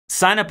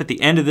Sign up at the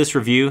end of this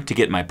review to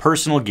get my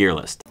personal gear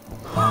list.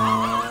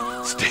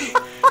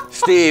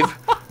 Steve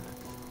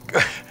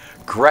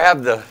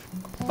grabbed the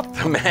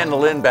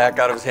mandolin back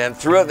out of his hand,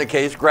 threw it in the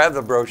case, grabbed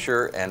the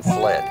brochure, and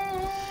fled.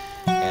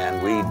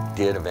 And we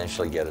did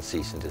eventually get a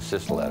cease and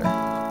desist letter.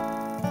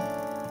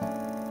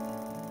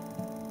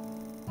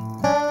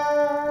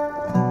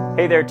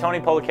 Hey there, Tony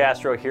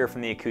Polecastro here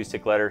from the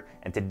Acoustic Letter,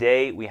 and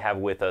today we have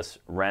with us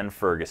Ren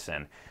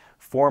Ferguson,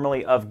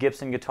 formerly of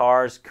Gibson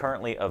Guitars,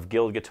 currently of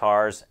Guild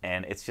Guitars,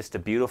 and it's just a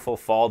beautiful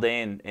fall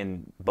day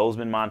in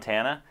Bozeman,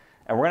 Montana,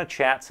 and we're going to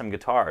chat some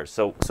guitars.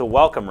 So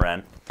welcome,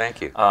 Ren.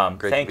 Thank you.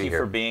 Great thank you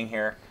for being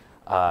here.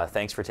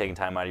 Thanks for taking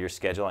time out of your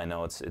schedule. I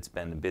know it's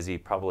been busy,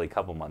 probably a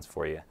couple months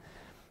for you,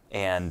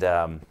 and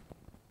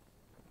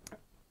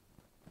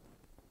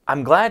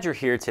I'm glad you're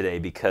here today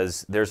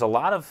because there's a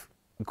lot of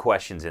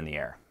questions in the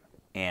air.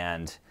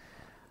 And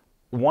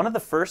one of the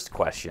first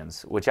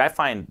questions, which I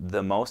find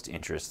the most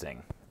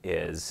interesting,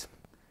 is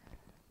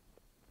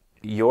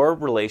your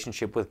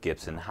relationship with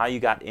Gibson, how you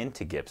got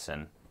into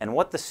Gibson, and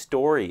what the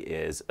story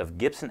is of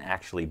Gibson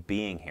actually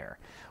being here.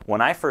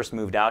 When I first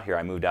moved out here,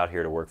 I moved out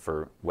here to work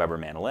for Weber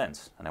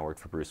Mandolins, and I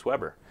worked for Bruce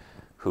Weber,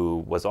 who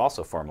was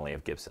also formerly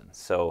of Gibson.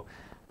 So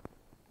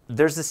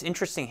there's this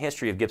interesting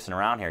history of Gibson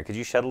around here. Could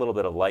you shed a little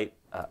bit of light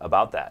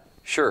about that?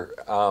 Sure.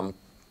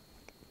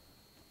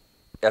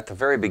 At the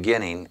very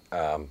beginning,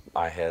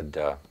 I had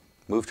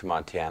moved to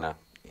Montana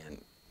in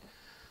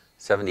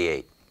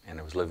 '78, and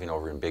I was living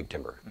over in Big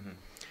Timber. Mm-hmm.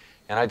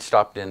 And I'd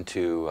stopped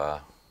into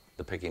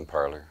the picking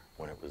parlor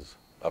when it was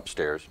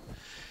upstairs,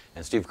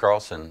 and Steve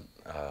Carlson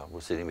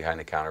was sitting behind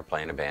the counter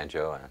playing a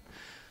banjo, and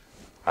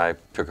I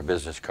took a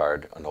business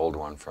card, an old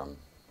one from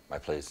my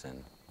place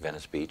in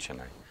Venice Beach, and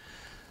I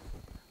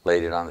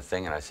laid it on the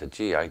thing, and I said,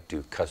 gee, I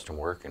do custom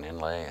work and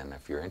inlay, and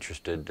if you're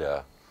interested,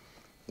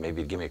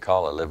 maybe give me a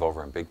call. I live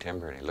over in Big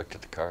Timber. And he looked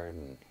at the card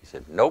and he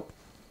said, nope.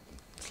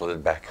 Slid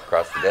it back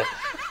across the desk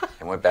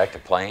and went back to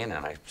playing,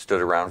 and I stood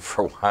around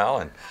for a while,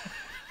 and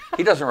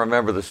he doesn't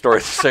remember the story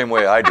the same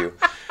way I do.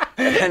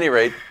 At any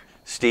rate,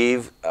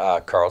 Steve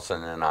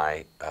Carlson and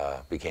I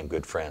became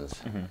good friends,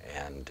 mm-hmm.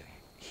 and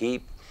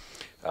he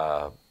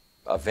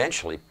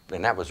eventually,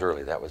 and that was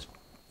early, that was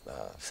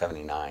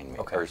 79,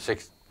 okay. Or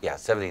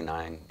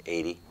 79,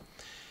 80,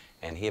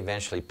 and he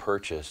eventually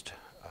purchased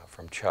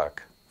from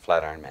Chuck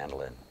flat iron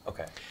mandolin.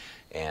 Okay.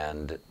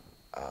 And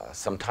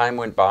some time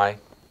went by,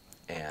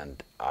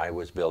 and I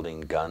was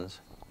building guns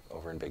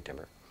over in Big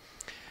Timber.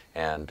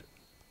 And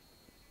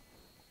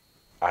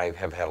I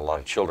have had a lot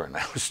of children.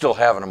 I was still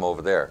having them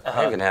over there.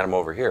 I even had them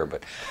over here.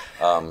 But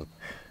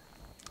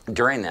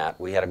during that,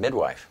 we had a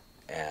midwife.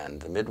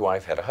 And the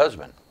midwife had a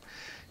husband.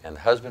 And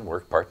the husband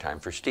worked part-time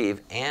for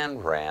Steve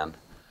and ran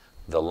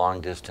the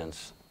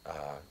long-distance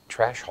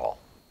trash haul.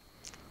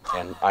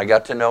 And I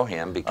got to know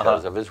him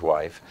because of his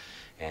wife.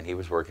 And he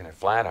was working at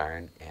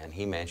Flatiron, and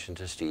he mentioned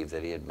to Steve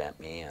that he had met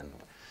me and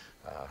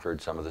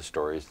heard some of the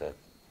stories that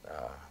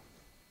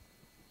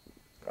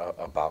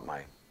about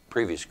my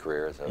previous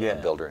career as a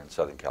builder in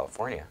Southern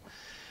California.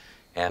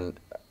 And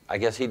I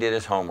guess he did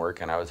his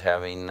homework, and I was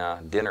having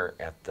dinner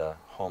at the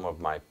home of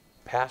my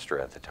pastor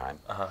at the time.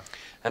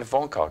 And a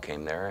phone call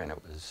came there, and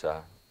it was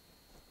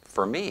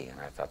for me, and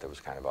I thought that was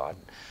kind of odd.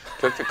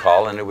 Took the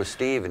call, and it was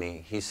Steve, and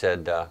he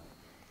said,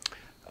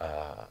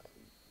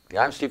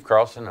 yeah, I'm Steve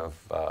Carlson of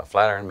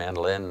Flat Iron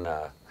Mandolin,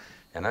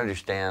 and I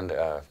understand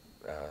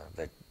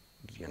that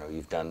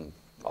you've done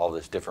all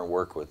this different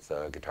work with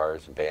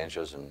guitars and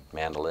banjos and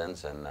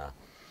mandolins, and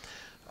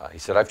he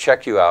said, I've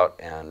checked you out,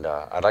 and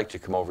I'd like to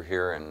come over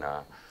here and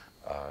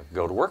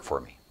go to work for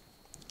me.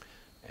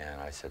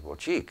 And I said, well,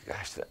 gee,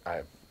 gosh,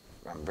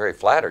 I'm very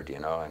flattered,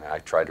 and I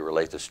tried to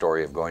relate the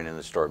story of going in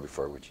the store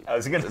before, which I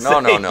was going to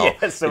say, no.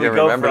 Yeah, so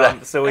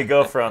we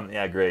go from,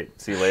 yeah,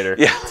 great, see you later,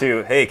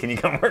 to, hey, can you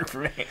come work for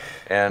me?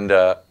 And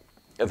the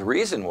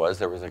reason was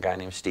there was a guy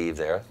named Steve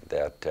there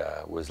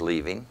that was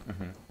leaving,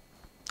 mm-hmm.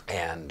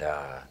 and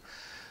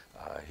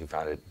he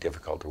found it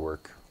difficult to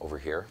work over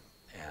here,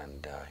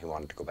 and he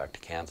wanted to go back to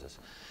Kansas.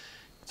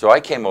 So I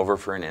came over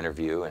for an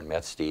interview and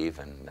met Steve,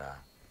 and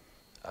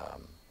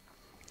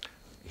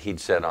he'd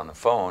said on the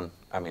phone,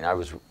 I mean, I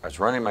was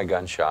running my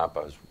gun shop,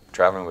 I was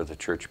traveling with a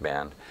church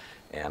band,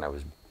 and I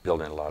was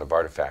building a lot of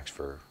artifacts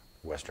for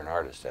Western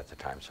artists at the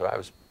time, so I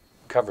was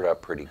covered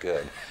up pretty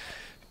good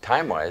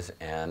time-wise,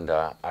 and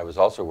I was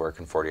also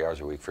working 40 hours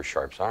a week for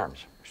Sharp's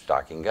Arms,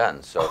 stocking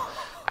guns, so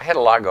I had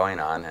a lot going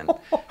on, and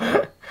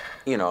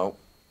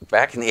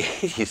back in the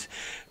 80s,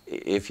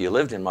 if you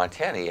lived in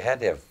Montana, you had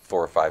to have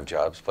 4 or 5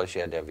 jobs, plus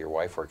you had to have your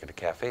wife work at a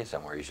cafe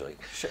somewhere usually.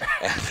 Sure.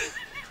 And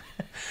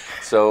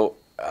so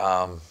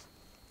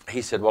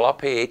he said, well, I'll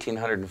pay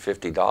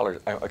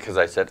 $1,850, because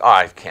I said, oh,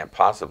 I can't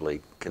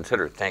possibly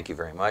consider it, thank you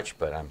very much,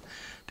 but I'm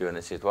doing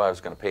this. He said, well, I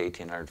was going to pay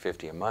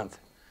 $1,850 a month.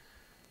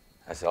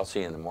 I said, I'll see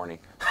you in the morning.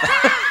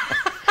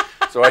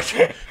 So I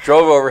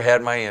drove over,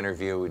 had my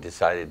interview. We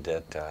decided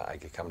that I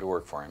could come to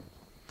work for him.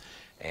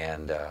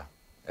 And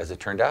as it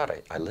turned out,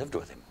 I lived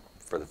with him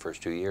for the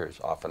first 2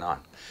 years, off and on.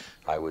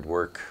 I would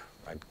work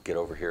I'd get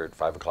over here at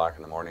 5 o'clock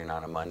in the morning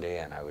on a Monday,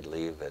 and I would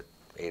leave at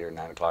 8 or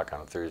 9 o'clock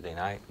on a Thursday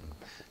night, and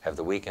have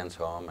the weekends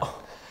home, and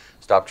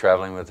stop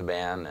traveling with the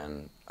band,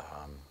 and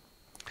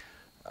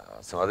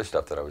some other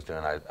stuff that I was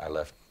doing. I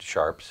left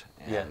Sharps,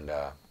 and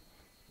I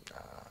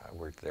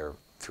worked there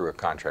through a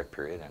contract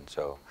period, and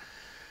so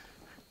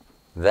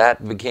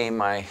that became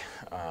my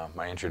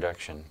my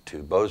introduction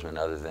to Bozeman,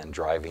 other than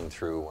driving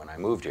through when I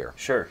moved here.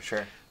 Sure,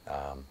 sure.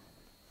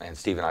 And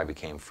Steve and I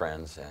became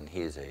friends, and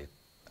he's a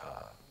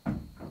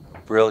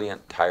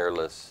brilliant,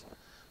 tireless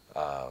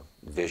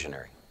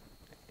visionary,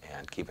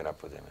 and keeping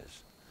up with him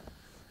is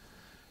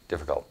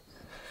difficult.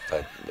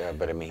 But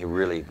I mean, he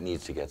really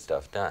needs to get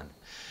stuff done.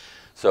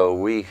 So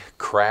we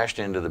crashed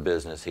into the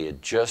business. He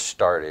had just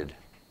started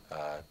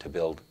to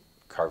build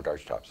carved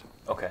arch tops.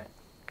 Okay.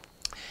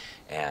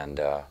 And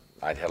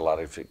I'd had a lot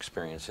of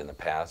experience in the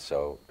past,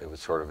 so it was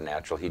sort of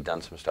natural. He'd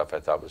done some stuff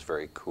I thought was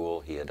very cool.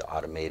 He had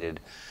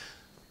automated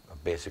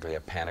basically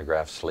a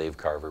pantograph slave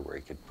carver where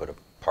he could put a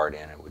part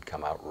in and it would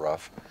come out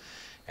rough,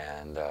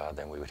 and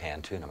then we would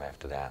hand tune them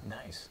after that.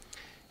 Nice.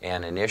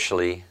 And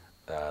initially,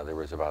 there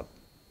was about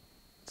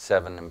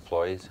 7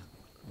 employees.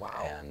 Wow.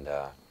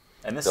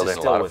 And this is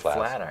still with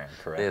Flatiron,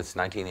 correct? It's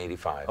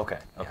 1985. Okay,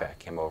 okay. Yeah,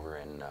 I came over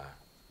in,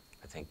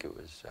 I think it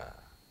was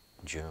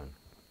June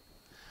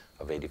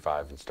of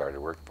 '85 and started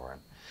working for him.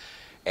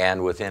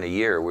 And within a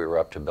year, we were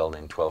up to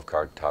building 12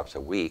 card tops a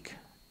week.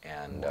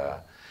 And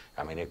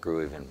I mean, it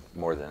grew even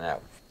more than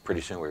that.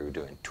 Pretty soon, we were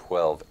doing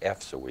 12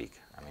 Fs a week.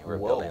 I mean, we were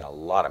building a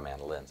lot of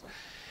mandolins.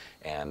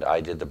 And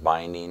I did the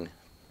binding.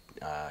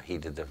 He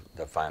did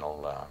the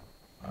final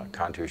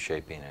contour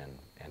shaping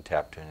and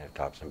tap tuning of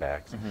tops and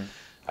backs. Mm-hmm.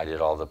 I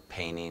did all the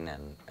painting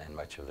and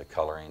much of the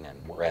coloring,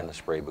 and ran the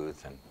spray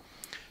booth, and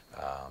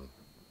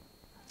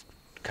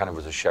kind of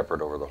was a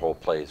shepherd over the whole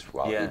place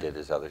while he did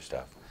his other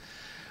stuff.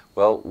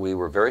 Well, we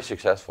were very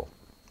successful.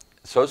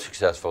 So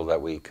successful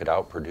that we could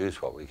outproduce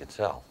what we could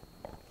sell,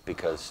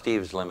 because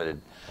Steve's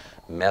limited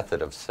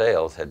method of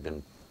sales had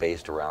been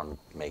based around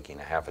making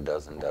a half a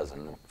dozen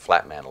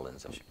flat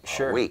mandolins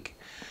a week.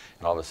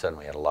 And all of a sudden,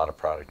 we had a lot of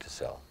product to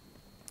sell.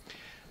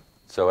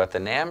 So at the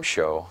NAMM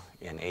show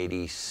in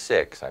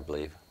 '86, I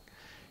believe,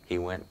 he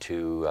went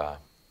to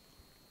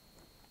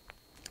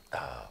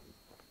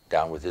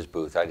down with his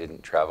booth. I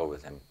didn't travel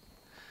with him,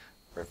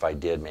 or if I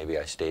did, maybe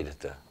I stayed at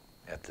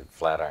the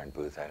Flatiron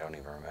booth. I don't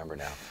even remember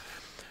now.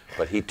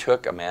 But he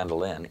took a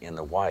mandolin in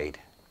the white,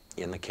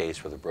 in the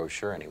case with a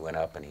brochure, and he went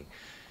up and he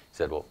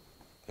said, "Well,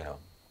 you know,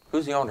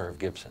 who's the owner of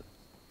Gibson?"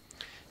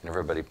 And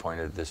everybody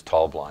pointed at this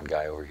tall blonde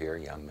guy over here,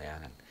 a young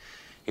man, and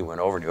he went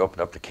over and he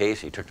opened up the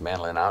case. He took the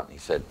mandolin out and he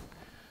said,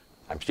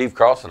 "I'm Steve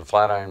Carlson of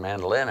Flatiron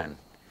Mandolin, and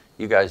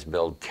you guys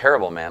build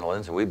terrible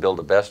mandolins, and we build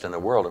the best in the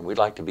world, and we'd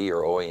like to be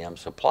your OEM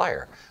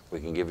supplier. We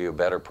can give you a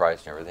better price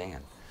and everything."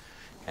 And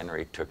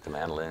Henry took the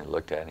mandolin and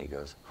looked at it, and he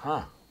goes,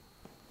 "Huh."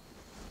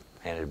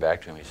 Handed it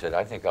back to him. He said,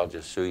 "I think I'll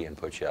just sue you and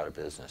put you out of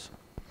business."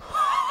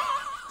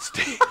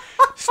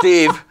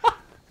 Steve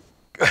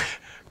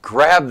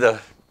grabbed the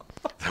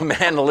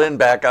mandolin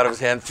back out of his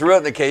hand, threw it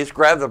in the case,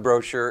 grabbed the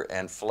brochure,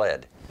 and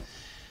fled.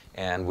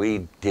 And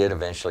we did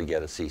eventually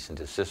get a cease and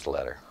desist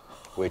letter,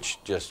 which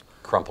just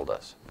crumpled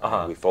us.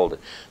 We folded.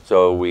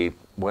 So we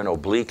went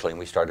obliquely and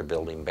we started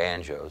building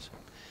banjos.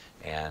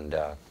 And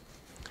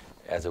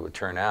as it would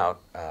turn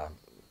out,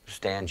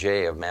 Stan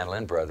Jay of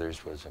Mandolin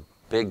Brothers was a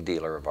big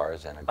dealer of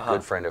ours and a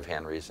good friend of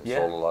Henry's, and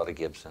sold a lot of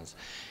Gibsons.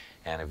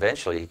 And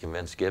eventually he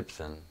convinced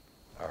Gibson,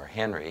 or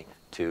Henry,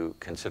 to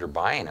consider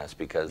buying us,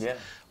 because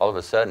all of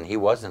a sudden he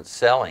wasn't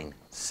selling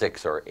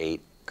 6 or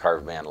 8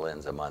 carved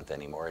mandolins a month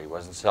anymore. He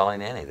wasn't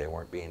selling any. They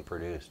weren't being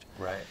produced.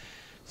 Right.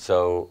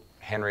 So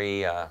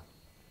Henry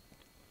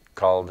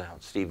called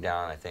Steve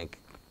down, I think,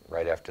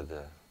 right after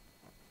the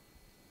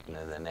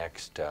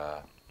next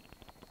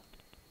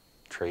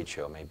trade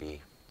show,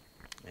 maybe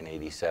in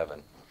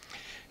 '87.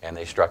 And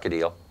they struck a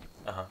deal,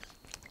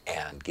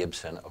 and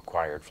Gibson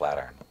acquired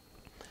Flatiron.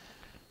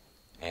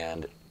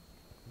 And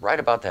right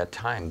about that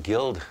time,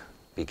 Guild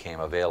became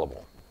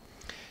available.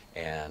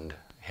 And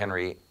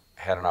Henry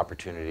had an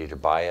opportunity to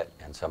buy it,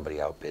 and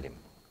somebody outbid him.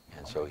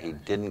 And so he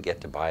didn't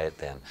get to buy it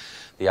then.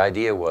 The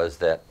idea was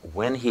that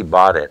when he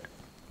bought it,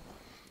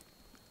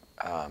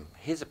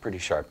 he's a pretty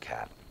sharp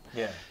cat.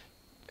 Yeah.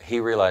 He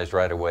realized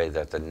right away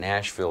that the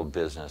Nashville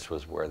business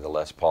was where the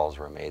Les Pauls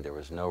were made. There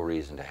was no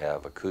reason to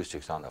have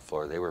acoustics on the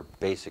floor. They were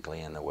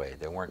basically in the way.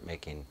 They weren't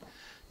making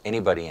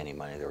anybody any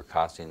money. They were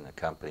costing the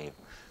company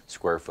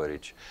square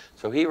footage.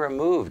 So he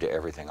removed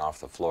everything off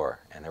the floor,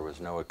 and there was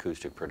no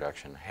acoustic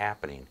production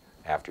happening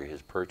after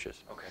his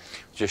purchase. Okay.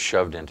 Just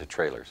shoved into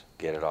trailers,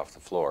 get it off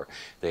the floor.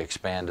 They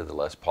expanded the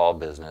Les Paul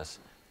business,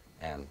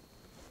 and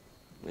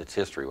it's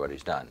history what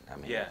he's done. I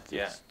mean,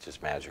 it's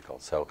just magical.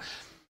 So,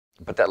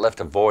 but that left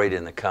a void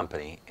in the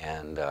company,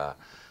 and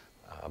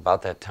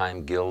about that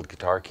time, Guild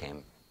guitar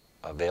came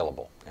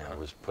available, and it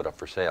was put up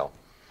for sale.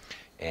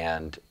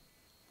 And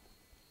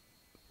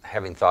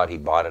having thought he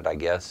bought it, I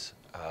guess,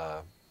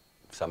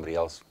 somebody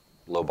else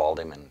lowballed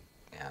him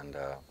and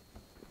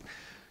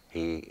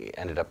he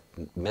ended up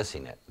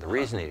missing it. The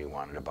reason he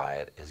wanted to buy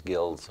it is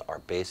Guilds are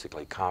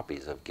basically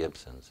copies of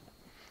Gibsons.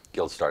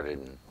 Guild started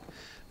in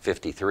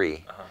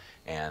 '53,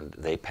 and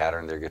they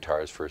patterned their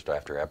guitars first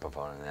after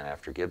Epiphone and then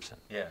after Gibson.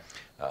 Yeah.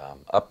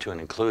 Up to and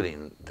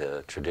including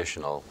the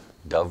traditional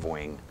dove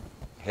wing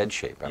head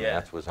shape. I mean,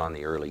 that was on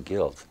the early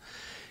Guilds.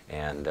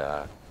 And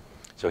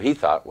so he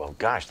thought, well,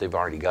 gosh, they've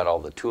already got all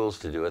the tools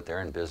to do it.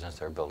 They're in business.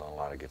 They're building a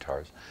lot of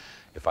guitars.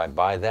 If I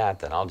buy that,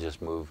 then I'll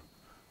just move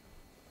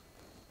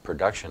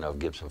production of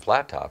Gibson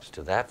flat tops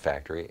to that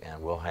factory,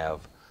 and we'll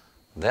have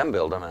them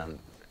build them, and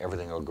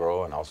everything will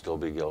grow, and I'll still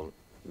be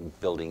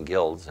building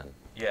Guilds, and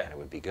it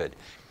would be good.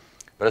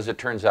 But as it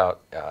turns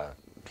out,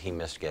 he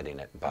missed getting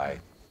it by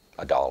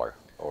 $1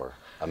 or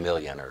 $1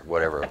 million or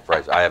whatever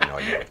price. I have no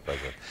idea what the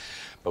price was.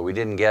 But we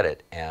didn't get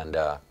it, and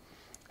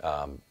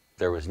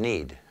there was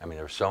need. I mean,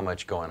 there was so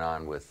much going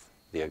on with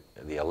the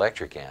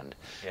electric end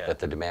that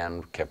the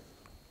demand kept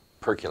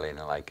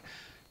percolating. Like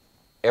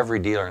every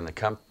dealer in the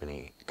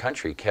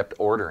country kept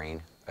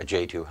ordering a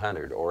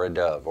J200 or a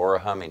Dove or a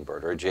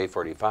Hummingbird or a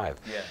J45.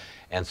 Yeah.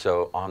 And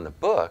so on the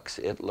books,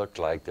 it looked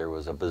like there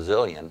was a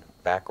bazillion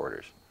back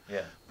orders.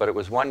 Yeah. But it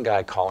was one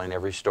guy calling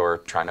every store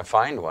trying to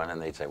find one,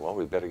 and they'd say, well,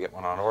 we better get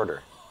one on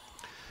order.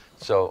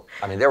 So,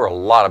 I mean, there were a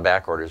lot of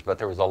back orders, but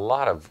there was a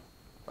lot of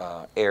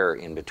air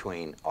in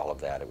between all of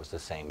that. It was the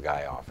same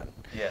guy often.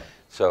 Yeah.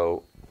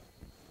 So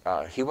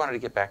he wanted to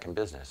get back in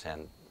business,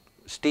 and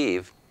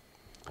Steve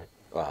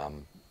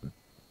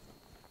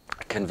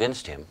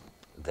convinced him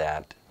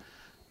that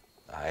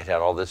I had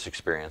all this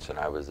experience and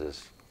I was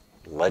this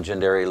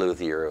legendary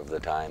luthier of the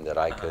time, that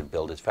I could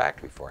build his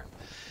factory for him.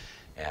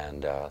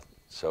 And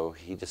so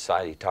he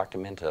decided, he talked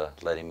him into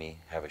letting me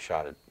have a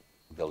shot at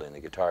building the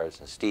guitars.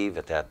 And Steve,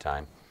 at that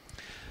time,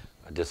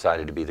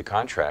 decided to be the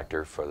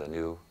contractor for the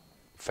new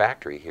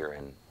factory here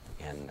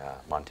in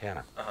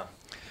Montana,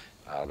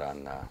 out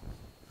on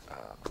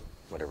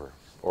whatever,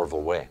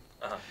 Orville Way.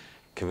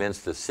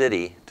 Convinced the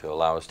city to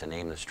allow us to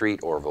name the street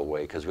Orville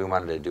Way, because we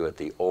wanted to do it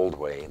the old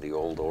way, the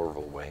old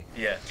Orville Way.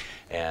 Yeah.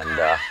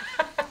 And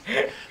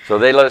so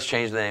they let us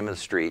change the name of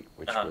the street,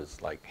 which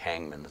was like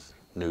Hangman's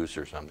Noose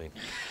or something.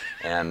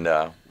 And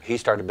he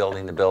started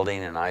building the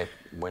building, and I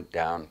went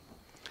down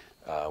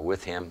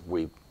with him.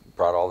 We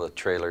brought all the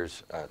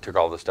trailers, took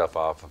all the stuff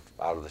out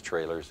of the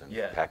trailers, and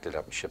packed it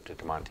up and shipped it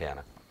to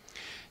Montana.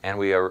 And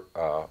we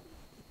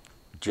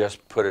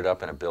just put it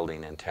up in a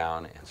building in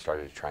town and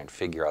started to try and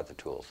figure out the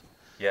tools.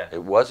 Yeah.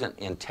 It wasn't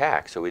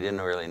intact, so we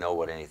didn't really know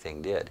what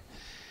anything did.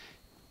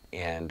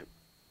 And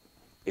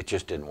it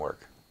just didn't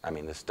work. I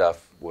mean, the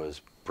stuff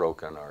was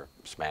broken or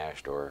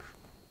smashed, or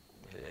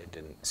it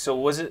didn't. So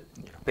was it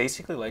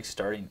basically like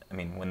starting, I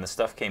mean, when the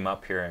stuff came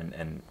up here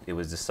and it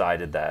was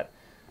decided that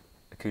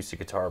acoustic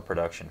guitar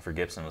production for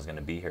Gibson was going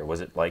to be here, was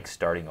it like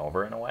starting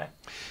over in a way?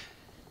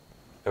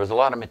 There was a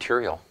lot of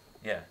material.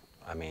 Yeah.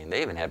 I mean,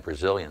 they even had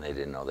Brazilian they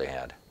didn't know they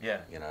had.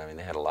 Yeah. You know, I mean,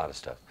 they had a lot of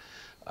stuff.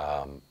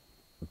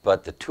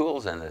 But the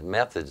tools and the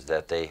methods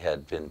that they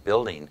had been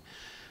building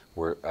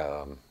were,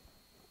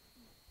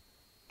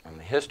 and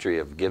the history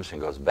of Gibson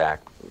goes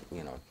back,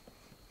 you know,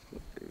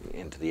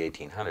 into the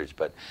 1800s,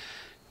 but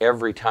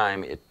every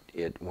time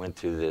it went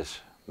through this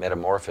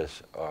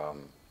metamorphosis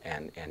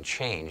and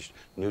changed,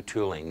 new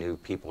tooling, new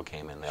people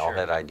came in, they all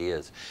had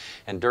ideas.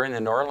 And during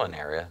the Norland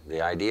era, the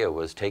idea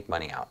was take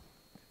money out,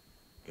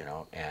 you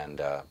know,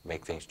 and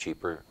make things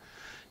cheaper,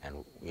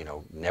 and, you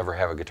know, never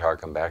have a guitar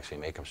come back, so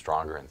you make them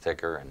stronger and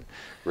thicker and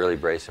really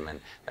brace them.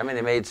 And I mean,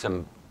 they made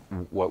some,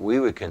 what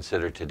we would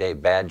consider today,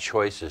 bad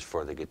choices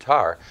for the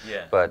guitar,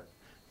 but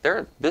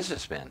they're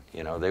businessmen,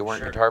 you know, they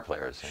weren't guitar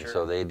players, and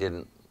so they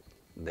didn't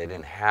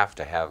have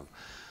to have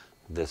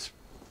this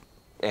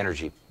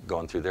energy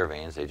going through their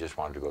veins. They just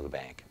wanted to go to the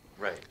bank.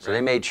 Right. So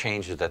they made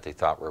changes that they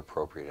thought were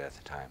appropriate at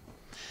the time.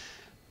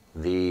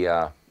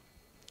 The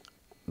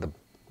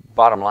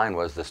bottom line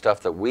was the stuff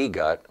that we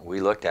got,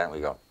 we looked at and we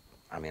go,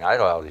 I mean, I'd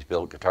always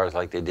build guitars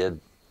like they did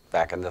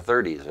back in the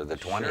 30s or the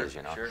 20s,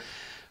 you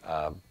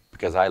know.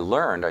 Because I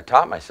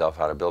taught myself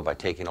how to build by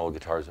taking old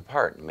guitars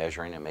apart and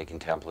measuring and making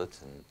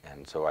templates.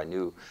 And so I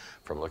knew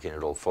from looking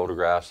at old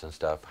photographs and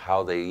stuff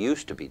how they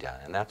used to be done.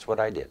 And that's what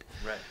I did.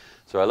 Right.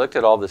 So I looked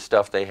at all the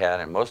stuff they had,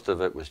 and most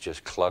of it was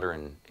just clutter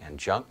and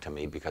junk to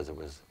me because it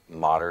was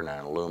modern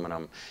and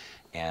aluminum.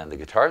 And the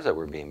guitars that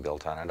were being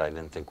built on it, I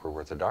didn't think were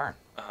worth a darn.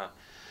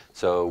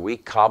 So we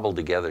cobbled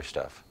together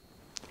stuff.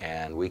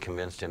 And we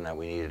convinced him that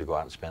we needed to go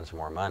out and spend some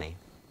more money.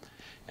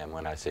 And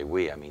when I say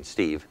we, I mean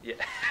Steve. Yeah.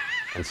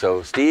 And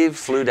so Steve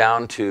flew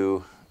down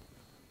to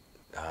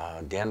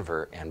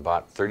Denver and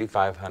bought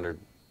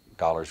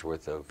 $3,500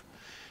 worth of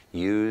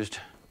used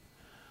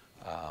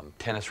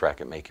tennis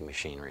racket making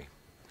machinery.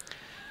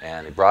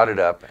 And he brought it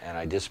up, and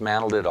I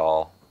dismantled it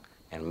all.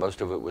 And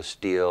most of it was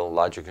steel,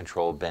 logic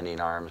control,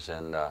 bending arms,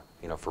 and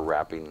you know, for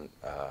wrapping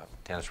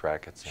tennis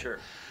rackets.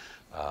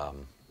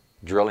 And,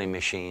 drilling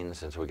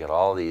machines, and so we got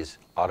all these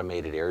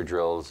automated air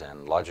drills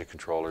and logic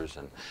controllers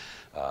and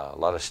a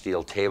lot of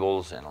steel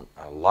tables and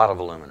a lot of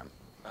aluminum.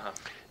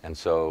 And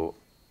so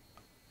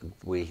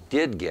we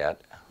did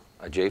get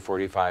a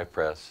J45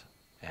 press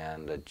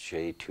and a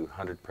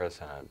J200 press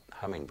and a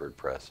Hummingbird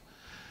press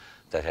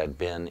that had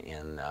been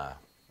in,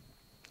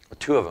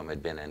 two of them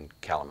had been in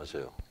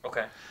Kalamazoo.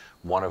 Okay.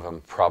 One of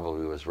them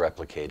probably was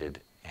replicated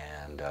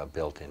and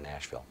built in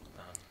Nashville.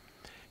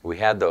 We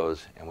had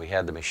those, and we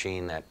had the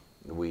machine that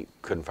we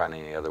couldn't find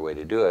any other way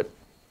to do it,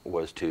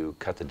 was to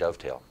cut the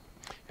dovetail,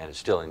 and it's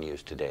still in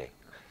use today.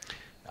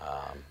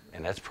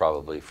 And that's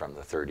probably from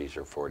the 30s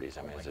or 40s.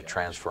 I mean, it's a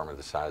transformer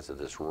the size of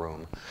this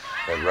room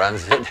that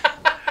runs it.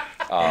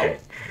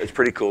 It's a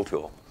pretty cool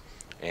tool,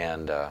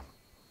 and a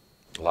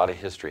lot of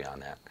history on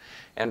that.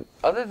 And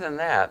other than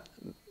that,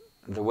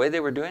 the way they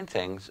were doing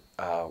things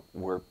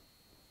were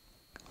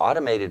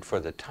automated for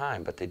the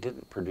time, but they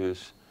didn't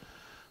produce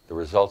the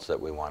results that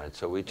we wanted.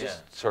 So we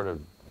just sort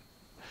of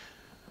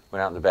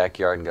went out in the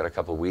backyard and got a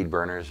couple of weed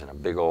burners and a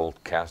big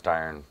old cast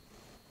iron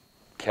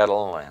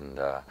kettle and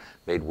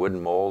made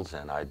wooden molds,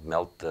 and I'd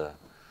melt the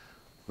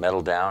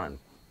metal down and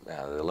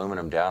the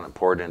aluminum down and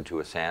pour it into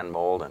a sand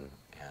mold and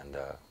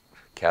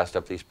cast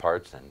up these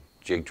parts and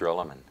jig drill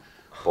them and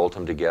bolt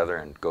them together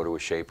and go to a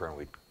shaper, and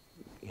we'd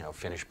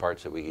finish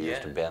parts that we could use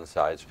to bend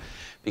sides,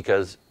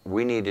 because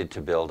we needed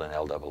to build an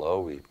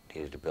LOO, we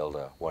needed to build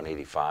a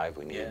 185,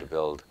 we needed to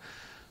build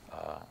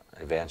an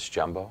advanced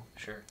jumbo,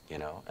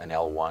 an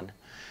L1,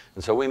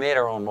 and so we made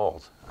our own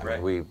molds. I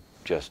mean, we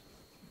just,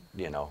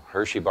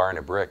 Hershey bar and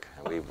a brick,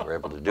 and we were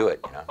able to do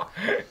it,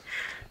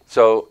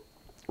 So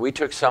we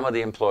took some of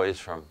the employees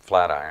from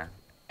Flatiron,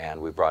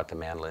 and we brought the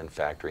mandolin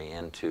factory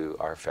into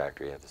our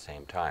factory at the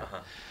same time.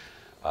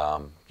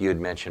 You had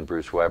mentioned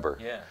Bruce Weber.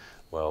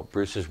 Well,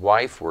 Bruce's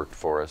wife worked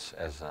for us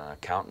as an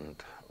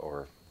accountant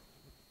or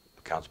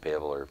accounts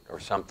payable or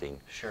something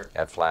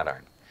at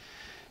Flatiron.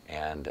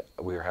 And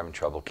we were having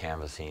trouble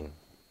canvassing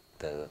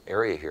the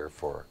area here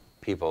for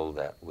people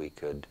that we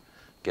could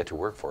get to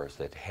work for us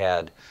that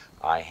had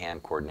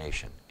eye-hand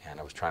coordination. And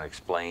I was trying to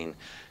explain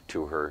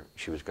to her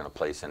she was going to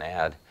place an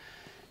ad.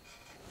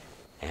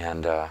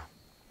 And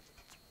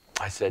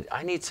I said,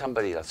 I need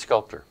somebody, a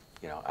sculptor.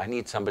 I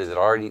need somebody that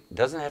already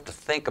doesn't have to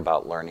think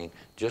about learning,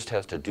 just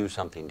has to do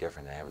something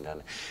different they haven't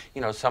done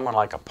it. Someone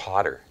like a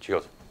potter. She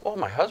goes, oh,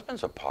 my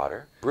husband's a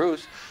potter.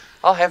 Bruce,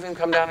 I'll have him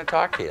come down and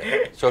talk to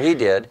you. So he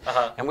did,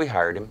 and we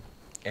hired him.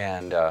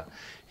 And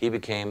he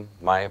became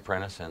my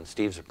apprentice and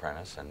Steve's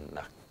apprentice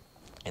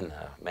in the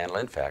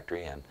mandolin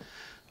factory. And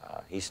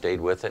he stayed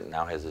with it and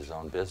now has his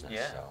own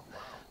business.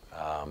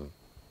 So,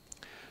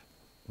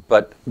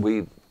 but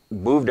we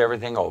moved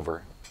everything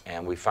over,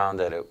 and we found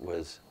that it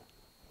was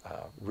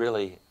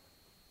really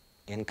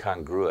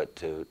incongruent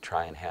to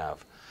try and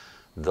have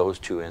those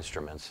two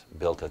instruments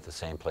built at the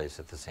same place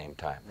at the same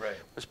time. It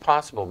was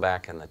possible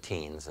back in the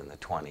teens and the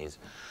 20s.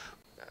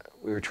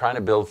 We were trying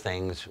to build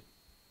things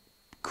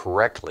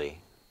correctly,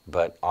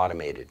 but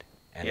automated.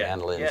 And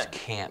mandolins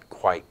can't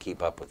quite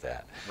keep up with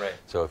that.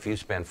 So if you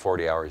spend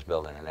 40 hours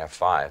building an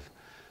F5,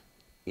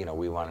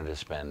 we wanted to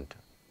spend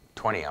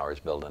 20 hours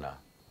building a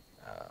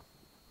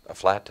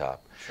flat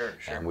top,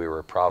 and we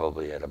were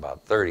probably at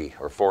about 30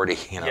 or 40.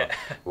 It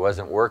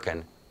wasn't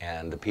working,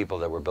 and the people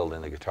that were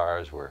building the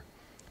guitars were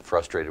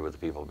frustrated with the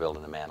people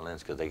building the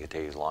mandolins because they could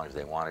take as long as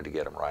they wanted to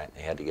get them right.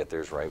 They had to get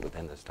theirs right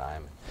within this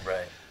time.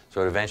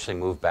 So it eventually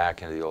moved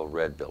back into the old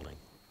red building.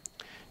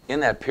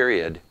 In that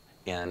period,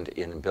 and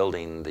in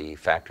building the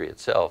factory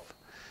itself,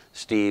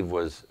 Steve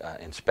was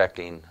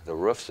inspecting the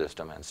roof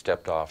system and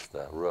stepped off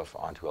the roof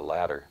onto a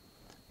ladder,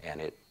 and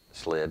it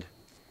slid.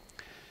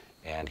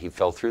 And he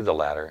fell through the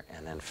ladder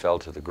and then fell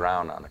to the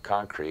ground on the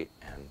concrete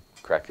and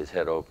cracked his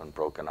head open,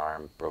 broke an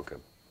arm,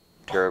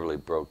 terribly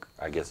broke,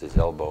 I guess, his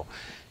elbow,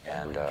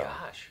 and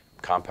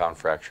compound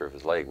fracture of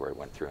his leg where it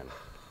went through and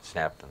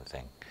snapped the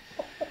thing.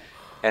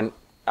 And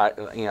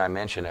I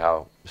mentioned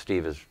how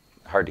Steve is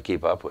hard to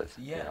keep up with.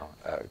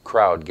 A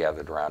crowd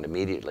gathered around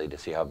immediately to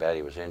see how bad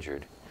he was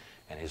injured,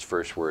 and his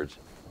first words,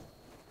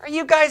 "Are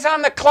you guys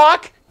on the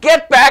clock?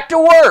 Get back to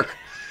work!"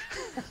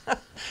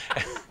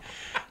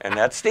 And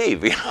that's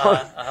Steve,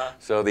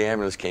 So the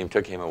ambulance came,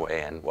 took him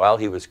away, and while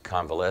he was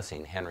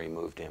convalescing, Henry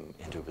moved him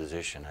into a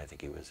position. I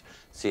think he was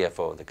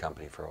CFO of the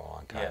company for a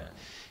long time.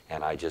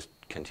 And I just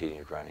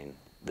continued running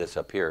this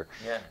up here.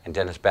 And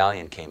Dennis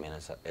Ballion came in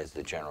as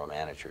the general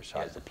manager, so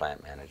I was the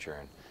plant manager,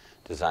 and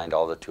designed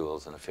all the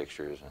tools and the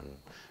fixtures and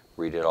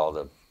redid all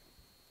the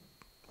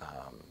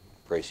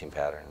bracing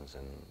patterns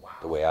and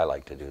the way I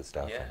like to do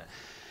stuff.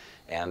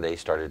 And they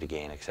started to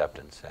gain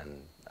acceptance,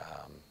 and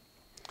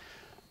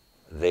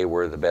they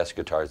were the best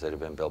guitars that have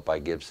been built by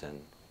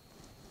Gibson,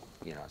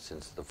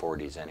 since the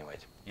 40s anyways.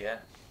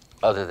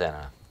 Other than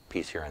a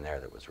piece here and there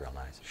that was real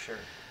nice.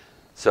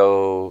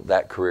 So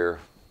that career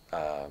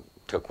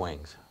took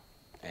wings.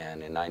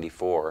 And in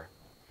 '94,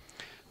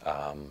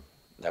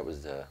 that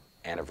was the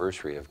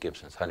anniversary of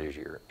Gibson's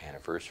 100-year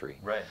anniversary.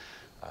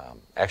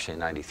 Actually in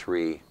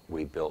 '93,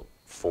 we built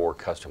 4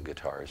 custom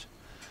guitars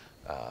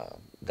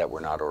that were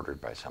not ordered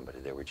by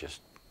somebody. They were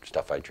just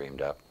stuff I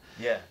dreamed up.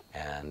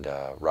 And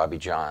Robbie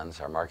Johns,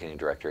 our marketing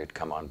director, had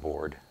come on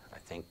board, I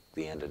think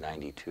the end of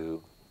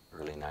 '92,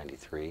 early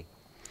 '93.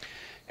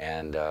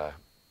 And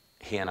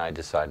he and I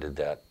decided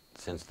that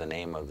since the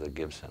name of the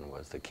Gibson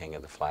was the King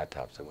of the Flat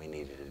Tops, that we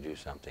needed to do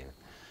something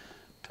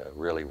to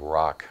really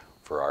rock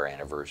for our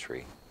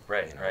anniversary,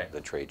 right, you know, right.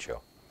 the trade show.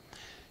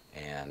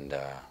 And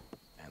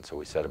so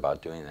we set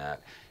about doing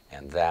that,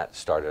 and that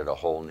started a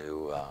whole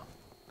new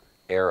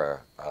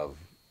era of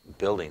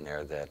building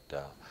there, that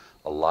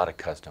a lot of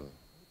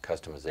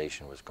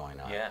customization was going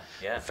on. Yeah,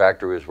 yeah. The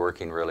factory was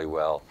working really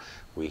well.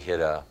 We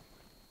hit a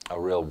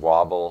real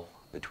wobble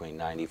between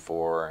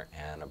 94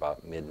 and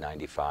about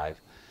mid-95.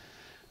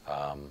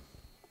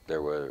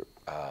 There were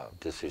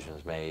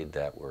decisions made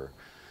that were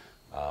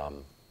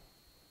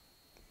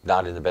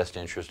not in the best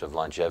interest of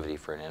longevity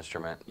for an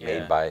instrument,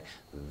 made by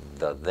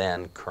the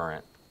then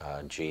current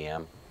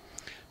GM,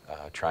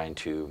 trying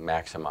to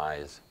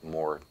maximize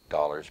more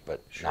dollars,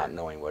 but not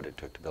knowing what it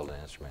took to build an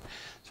instrument.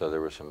 So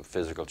there were some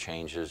physical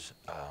changes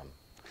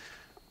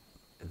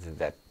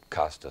that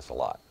cost us a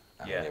lot.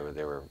 I mean,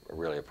 they were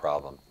really a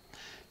problem.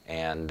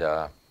 And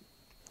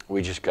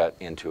we just got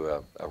into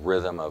a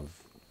rhythm of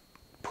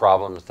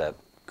problems that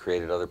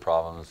created other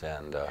problems,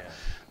 and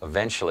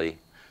eventually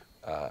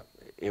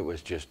it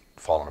was just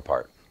falling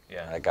apart.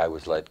 That guy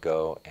was let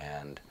go,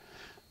 and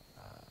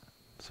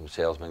some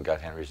salesmen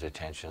got Henry's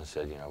attention and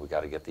said, you know, we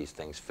got to get these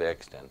things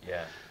fixed. And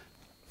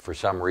for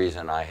some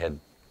reason I had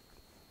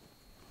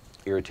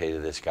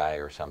irritated this guy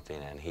or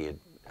something, and he had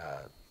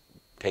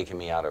taken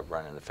me out of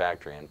running the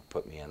factory and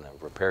put me in the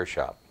repair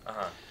shop.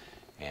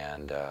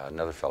 And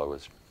another fellow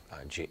was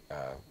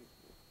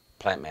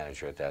plant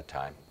manager at that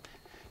time.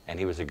 And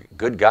he was a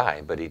good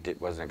guy, but he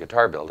wasn't a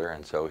guitar builder,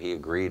 and so he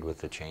agreed with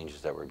the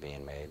changes that were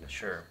being made.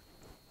 Sure.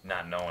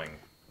 Not knowing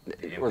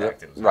the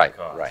impact it was right,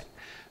 going to cause.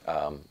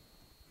 Right.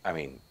 I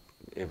mean,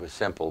 it was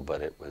simple,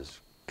 but it was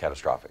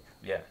catastrophic.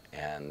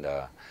 And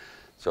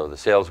so the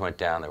sales went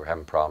down. They were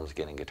having problems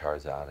getting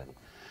guitars out. And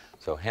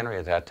so Henry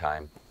at that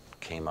time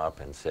came up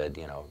and said,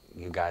 you know,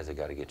 you guys have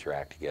got to get your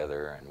act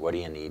together, and what do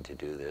you need to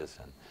do this?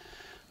 And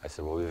I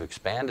said, well, we've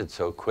expanded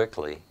so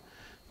quickly.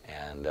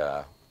 And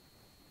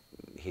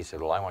he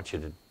said, well, I want you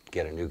to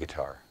get a new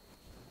guitar.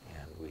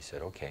 And we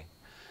said, okay,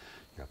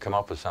 you know, come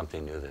up with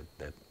something new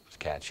that was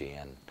catchy.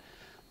 And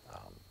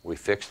we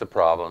fixed the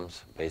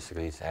problems.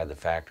 Basically, had the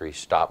factory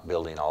stop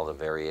building all the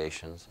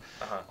variations,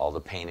 all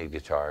the painted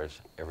guitars.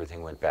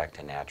 Everything went back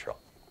to natural.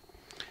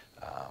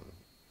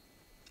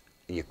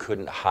 You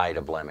couldn't hide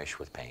a blemish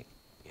with paint.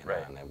 You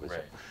know, and it was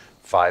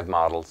 5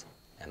 models,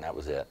 and that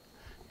was it.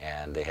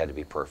 And they had to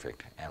be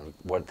perfect. And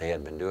what they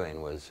had been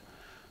doing was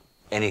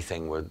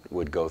anything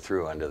would go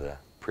through under the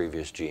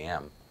previous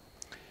GM.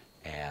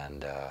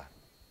 And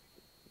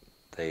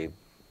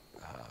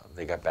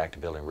they got back to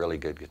building really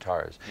good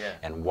guitars.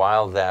 And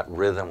while that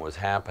rhythm was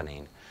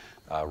happening,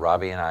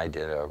 Robbie and I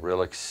did a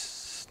real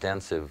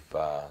extensive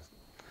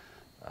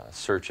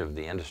search of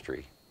the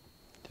industry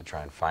to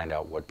try and find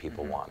out what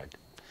people wanted.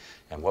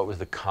 And what was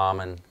the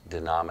common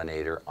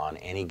denominator on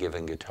any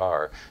given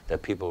guitar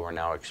that people were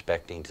now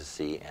expecting to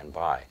see and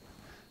buy.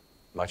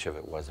 Much of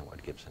it wasn't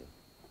what Gibson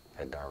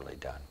had already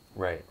done.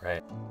 Right,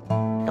 right.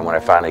 And when I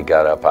finally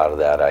got up out of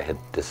that, I had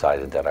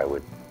decided that I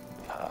would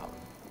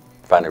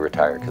finally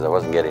retire, because I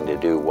wasn't getting to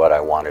do what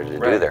I wanted to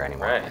do there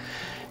anymore.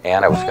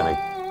 And I was going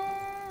to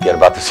get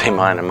about the same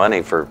amount of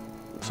money for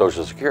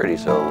Social Security,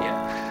 so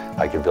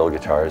I could build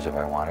guitars if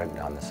I wanted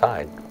on the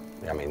side.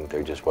 I mean,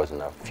 there just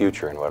wasn't a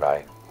future in what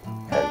I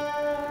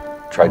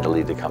had tried to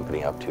lead the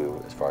company up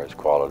to as far as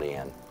quality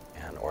and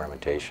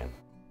ornamentation.